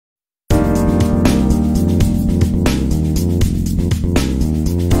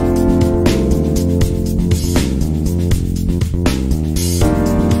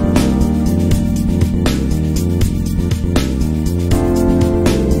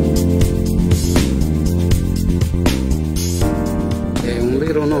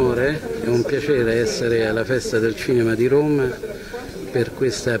piacere essere alla Festa del Cinema di Roma per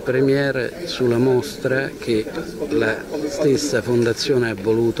questa premiere sulla mostra che la stessa fondazione ha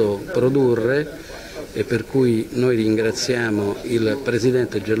voluto produrre e per cui noi ringraziamo il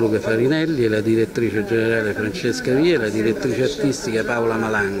presidente Gianluca Farinelli e la direttrice generale Francesca Via e la direttrice artistica Paola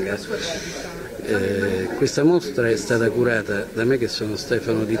Malanga. Questa mostra è stata curata da me, che sono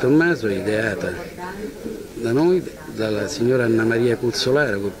Stefano Di Tommaso, ideata da noi, dalla signora Anna Maria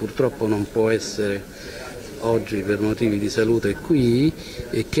Cuzzolaro, che purtroppo non può essere oggi per motivi di salute qui,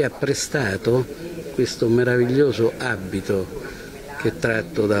 e che ha prestato questo meraviglioso abito che è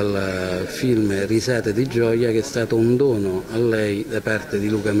tratto dal film Risate di gioia, che è stato un dono a lei da parte di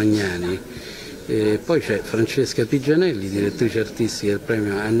Luca Magnani. Poi c'è Francesca Pigianelli, direttrice artistica del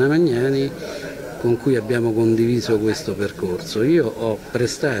premio Anna Magnani, con cui abbiamo condiviso questo percorso. Io ho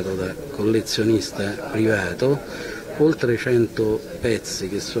prestato da collezionista privato oltre 100 pezzi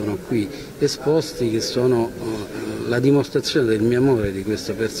che sono qui esposti, che sono la dimostrazione del mio amore di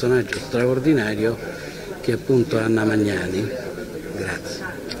questo personaggio straordinario che è appunto Anna Magnani.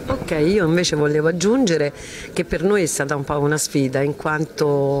 Grazie. Ok, io invece volevo aggiungere che per noi è stata un po' una sfida, in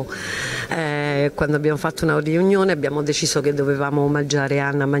quanto quando abbiamo fatto una riunione abbiamo deciso che dovevamo omaggiare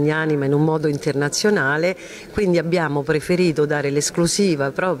Anna Magnani, ma in un modo internazionale, quindi abbiamo preferito dare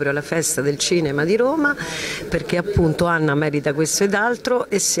l'esclusiva proprio alla Festa del Cinema di Roma, perché appunto Anna merita questo ed altro,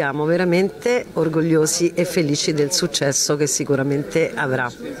 e siamo veramente orgogliosi e felici del successo che sicuramente avrà.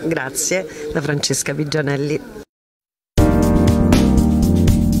 Grazie, da Francesca Pigianelli.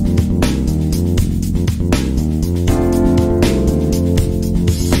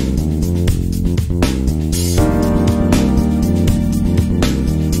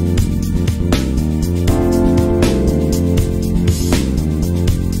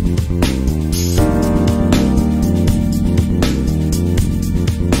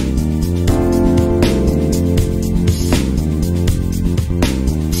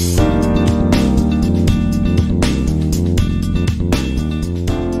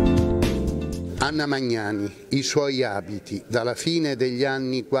 Anna Magnani, i suoi abiti dalla fine degli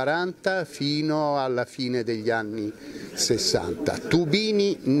anni 40 fino alla fine degli anni 60,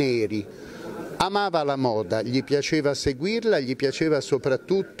 tubini neri, amava la moda, gli piaceva seguirla, gli piaceva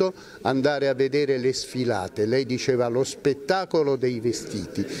soprattutto andare a vedere le sfilate, lei diceva lo spettacolo dei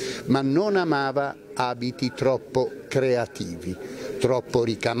vestiti, ma non amava abiti troppo creativi, troppo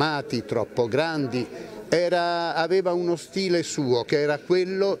ricamati, troppo grandi. Aveva uno stile suo che era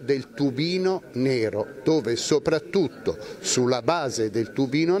quello del tubino nero, dove soprattutto sulla base del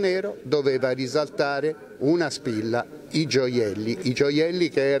tubino nero doveva risaltare una spilla, i gioielli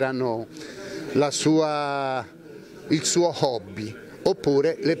che erano il suo hobby,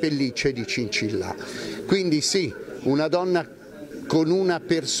 oppure le pellicce di cincillà. Quindi sì, una donna con una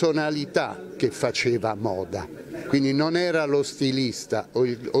personalità che faceva moda. Quindi non era lo stilista o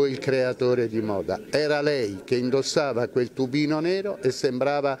il creatore di moda, era lei che indossava quel tubino nero e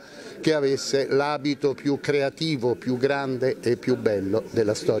sembrava che avesse l'abito più creativo, più grande e più bello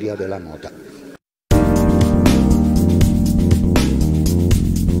della storia della moda.